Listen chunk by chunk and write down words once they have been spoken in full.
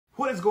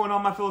What is going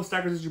on, my fellow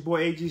stackers? It's your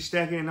boy AG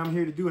Stacking, and I'm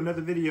here to do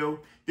another video.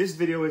 This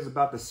video is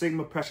about the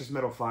Sigma precious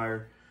metal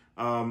fire.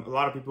 A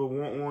lot of people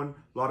want one,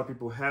 a lot of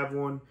people have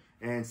one,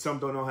 and some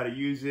don't know how to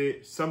use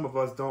it. Some of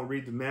us don't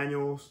read the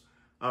manuals.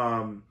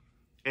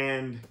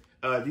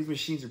 These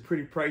machines are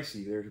pretty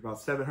pricey. They're about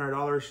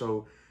 $700,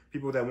 so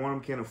people that want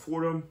them can't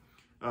afford them,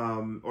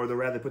 or they'd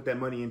rather put that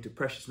money into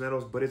precious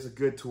metals, but it's a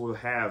good tool to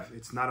have.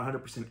 It's not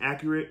 100%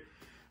 accurate,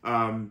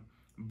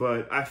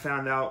 but I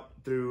found out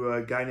through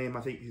a guy named,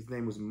 I think his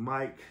name was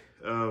Mike.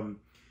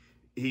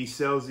 He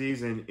sells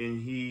these, and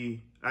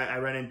I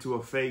ran into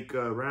a fake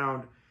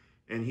round,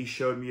 and he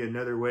showed me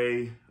another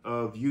way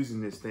of using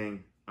this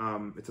thing.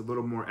 It's a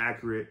little more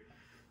accurate.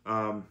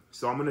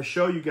 So I'm going to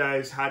show you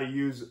guys how to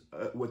use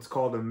what's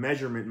called a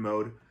measurement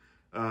mode,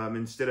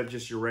 instead of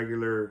just your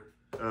regular,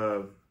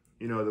 how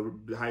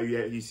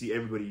you see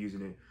everybody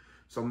using it.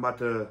 So I'm about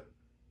to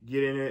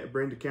get in it,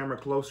 bring the camera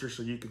closer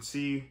so you can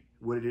see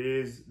what it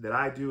is that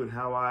I do and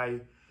how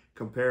I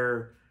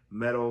compare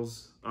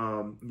metals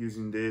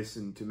using this,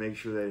 and to make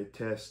sure that it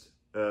tests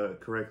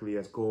correctly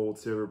as gold,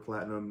 silver,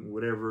 platinum,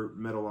 whatever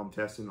metal I'm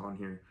testing on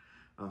here.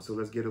 So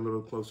let's get a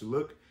little closer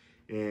look,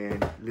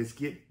 and let's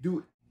do it.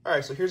 All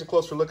right, so here's a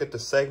closer look at the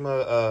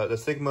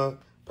Sigma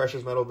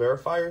precious metal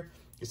verifier.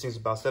 It seems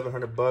about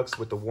 700 bucks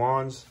with the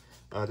wands.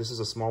 This is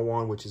a small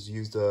wand, which is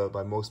used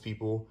by most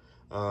people.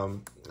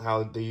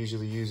 How they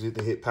usually use it,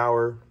 they hit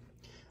power.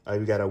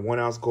 We got a 1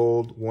 ounce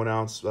gold, 1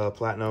 ounce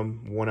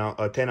platinum,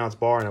 10 ounce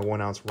bar, and a 1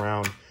 ounce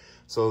round.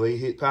 So they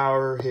hit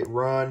power, hit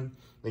run.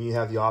 Then you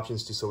have the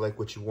options to select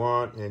what you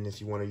want. And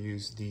if you want to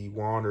use the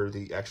wand or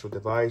the actual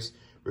device,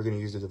 we're going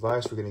to use the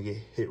device. We're going to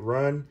hit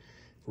run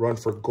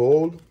for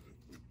gold.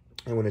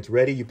 And when it's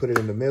ready, you put it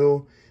in the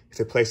middle. If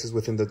it places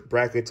within the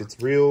brackets, it's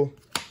real.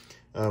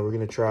 We're going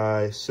to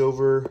try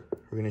silver.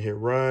 We're going to hit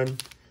run,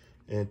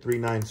 and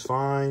 3/9's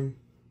fine.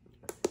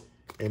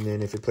 And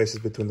then if it places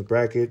between the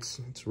brackets,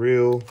 it's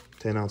real.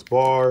 10 ounce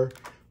bar,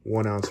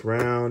 1 ounce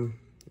round,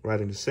 right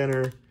in the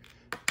center.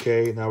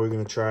 Okay, now we're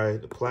going to try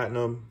the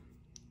platinum.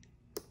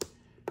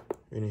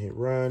 We're going to hit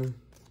run.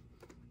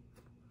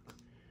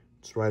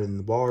 It's right in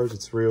the bars,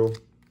 it's real.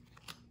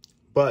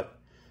 But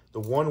the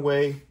one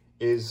way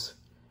is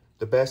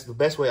the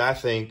best way, I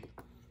think,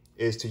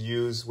 is to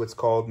use what's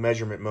called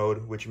measurement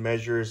mode, which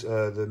measures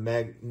the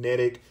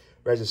magnetic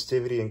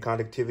resistivity and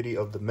conductivity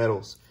of the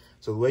metals.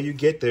 So the way you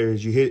get there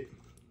is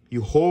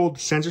you hold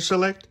sensor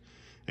select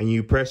and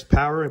you press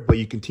power, but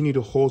you continue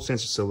to hold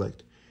sensor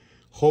select.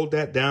 Hold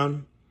that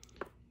down.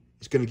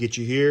 It's going to get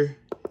you here.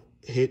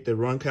 Hit the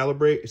run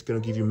calibrate. It's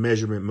going to give you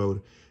measurement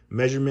mode.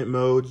 Measurement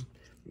mode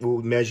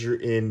will measure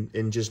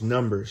in just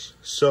numbers.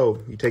 So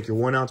you take your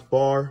 1 ounce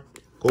bar,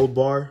 gold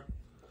bar,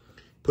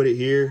 put it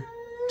here.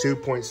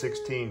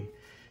 2.16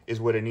 is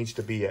what it needs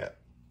to be at.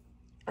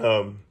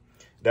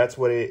 That's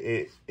what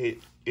it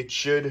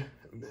should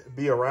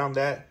be, around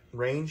that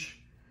range.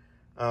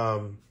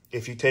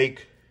 If you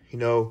take,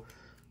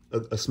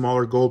 a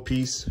smaller gold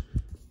piece,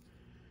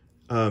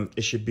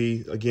 it should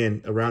be,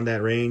 again, around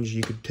that range.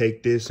 You could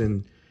take this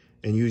and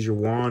use your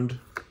wand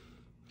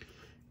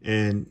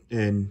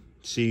and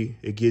see,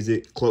 it gives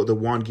it, the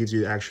wand gives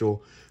you the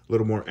actual, a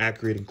little more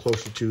accurate and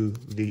closer to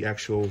the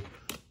actual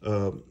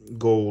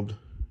gold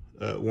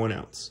 1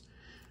 ounce.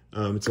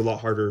 It's a lot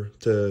harder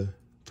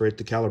for it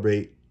to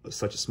calibrate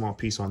such a small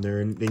piece on there,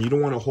 and you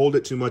don't want to hold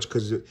it too much,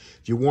 because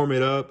if you warm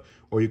it up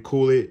or you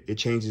cool it, it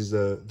changes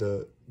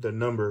the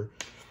number.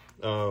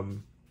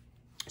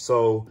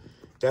 So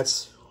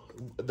that's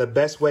the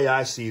best way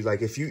I see.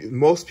 Like,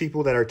 most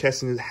people that are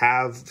testing this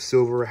have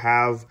silver,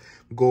 have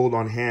gold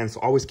on hand, so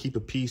always keep a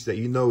piece that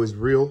is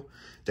real,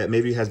 that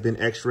maybe has been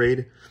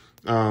x-rayed.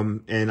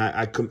 And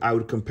I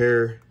would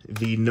compare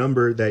the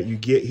number that you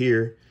get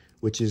here,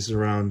 which is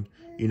around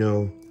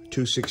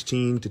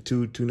 216 to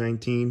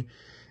 219,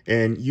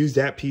 and use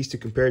that piece to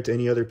compare it to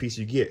any other piece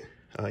you get.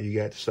 You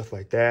got stuff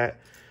like that.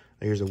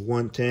 Here's a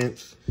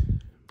 1/10,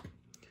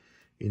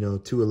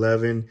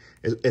 211.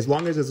 As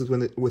long as it's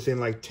within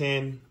like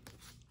 10,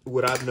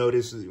 what I've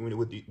noticed is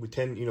with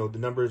 10, the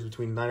numbers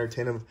between 9 or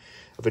 10 of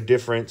a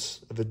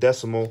difference of a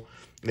decimal,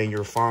 then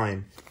you're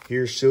fine.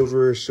 Here's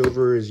silver.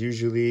 Silver is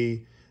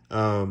usually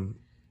around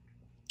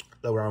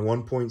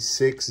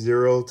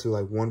 1.60 to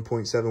like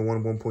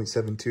 1.71,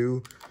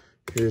 1.72.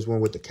 Here's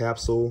one with the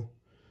capsule.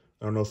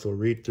 I don't know if it'll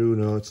read through.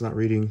 No, it's not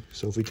reading.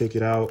 So if we take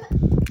it out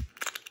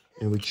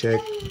and we check,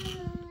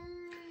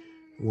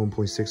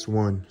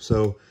 1.61.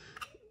 So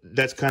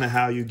that's kind of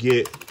how you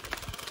get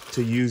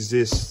to use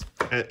this,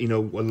 a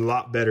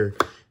lot better.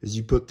 Is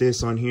you put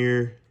this on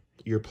here,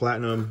 your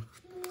platinum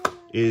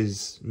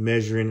is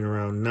measuring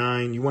around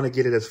 9. You want to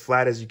get it as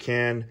flat as you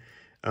can.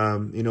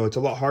 It's a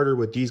lot harder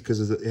with these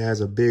because it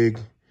has a big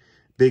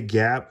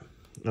gap.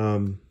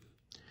 But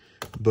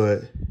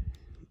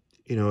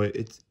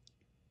it's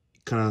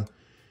kind of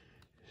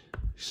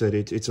said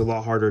it's a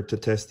lot harder to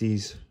test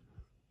these.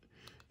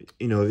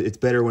 It's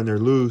better when they're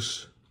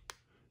loose,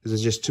 because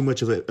there's just too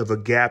much of a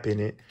gap in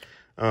it.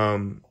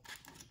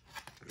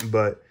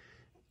 But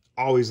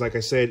always, like I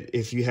said,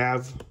 if you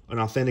have an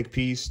authentic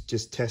piece,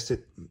 just test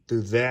it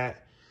through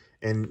that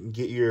and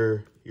get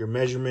your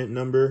measurement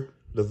number,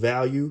 the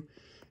value,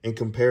 and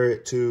compare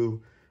it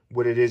to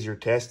what it is you're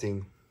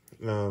testing.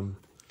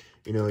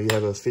 You know, you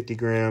have a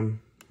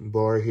 50-gram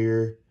bar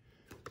here.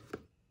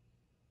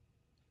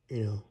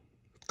 You know,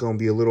 it's going to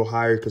be a little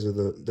higher because of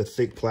the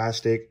thick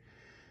plastic.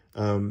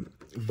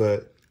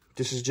 But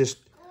this is just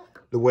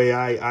the way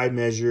I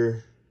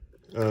measure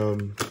a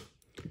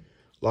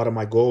lot of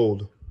my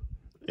gold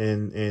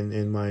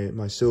and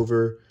my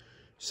silver.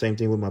 Same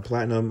thing with my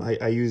platinum.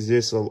 I use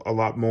this a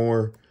lot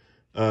more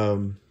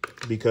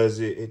because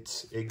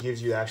it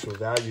gives you actual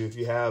value. If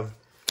you have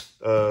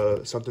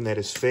something that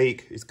is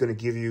fake, it's going to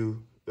give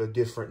you a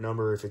different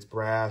number if it's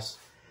brass,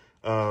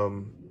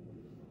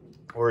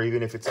 or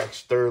even if it's like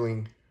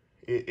sterling,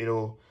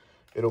 it'll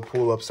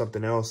pull up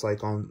something else.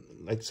 Like on,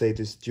 like say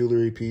this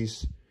jewelry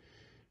piece,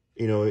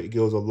 you know, it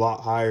goes a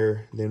lot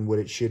higher than what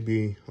it should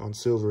be on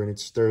silver, and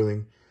it's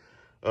sterling.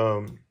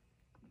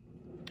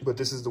 But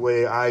this is the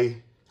way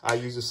I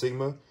use a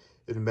Sigma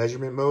in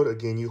measurement mode.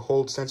 Again, you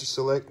hold sensor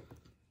select,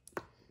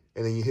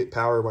 and then you hit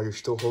power while you're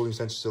still holding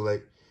sensor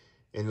select,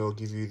 and it'll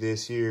give you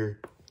this here.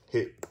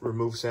 Hit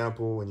remove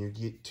sample when you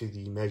get to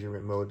the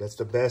measurement mode. That's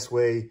the best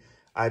way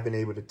I've been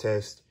able to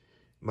test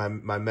my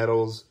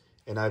metals,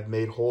 and I've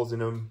made holes in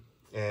them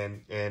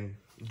and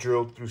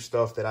drilled through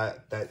stuff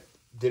that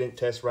didn't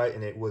test right,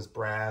 and it was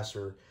brass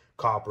or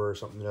copper or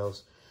something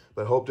else.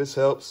 But hope this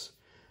helps.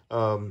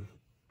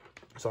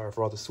 Sorry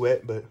for all the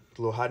sweat, but it's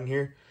a little hot in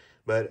here.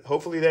 But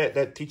hopefully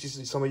that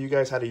teaches some of you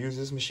guys how to use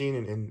this machine,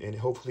 and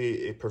hopefully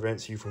it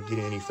prevents you from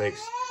getting any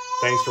fakes.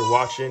 Thanks for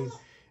watching.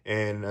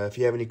 And if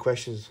you have any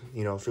questions,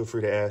 you know, feel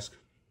free to ask.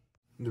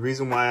 The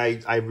reason why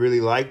I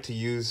really like to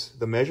use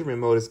the measurement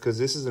mode is because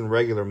this is in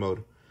regular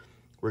mode.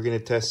 We're going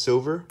to test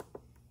silver.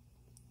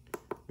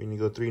 We're going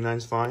to go 3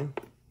 nines fine.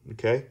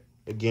 Okay.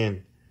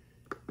 Again,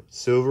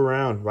 silver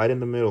round right in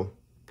the middle.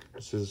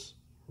 This is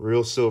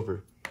real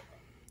silver.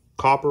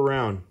 Copper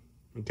round.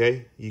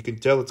 Okay. You can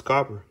tell it's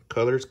copper.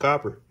 Color is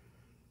copper.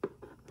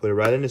 Put it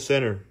right in the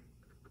center.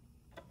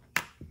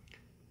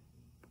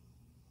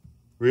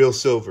 Real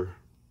silver.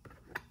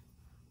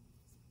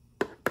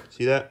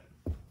 See that?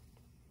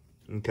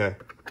 Okay.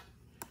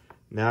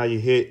 Now you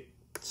hit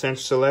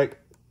sensor select,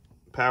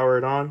 power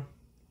it on,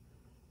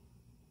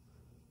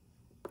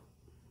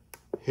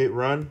 hit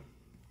run,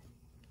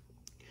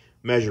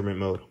 measurement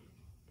mode,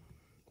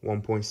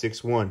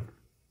 1.61,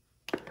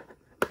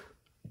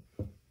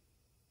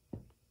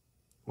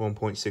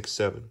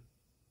 1.67.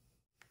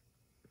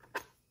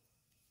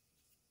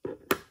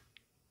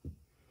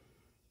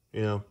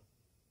 You know,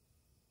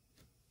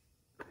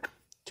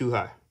 too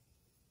high.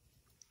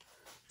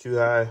 Too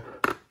high.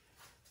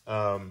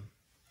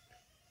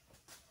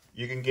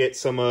 You can get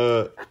some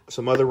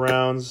other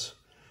rounds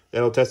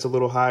that'll test a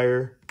little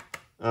higher,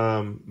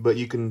 but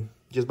you can,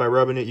 just by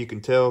rubbing it, you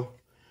can tell,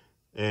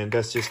 and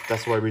that's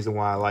the reason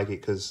why I like it,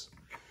 because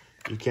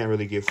you can't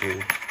really get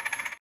fooled.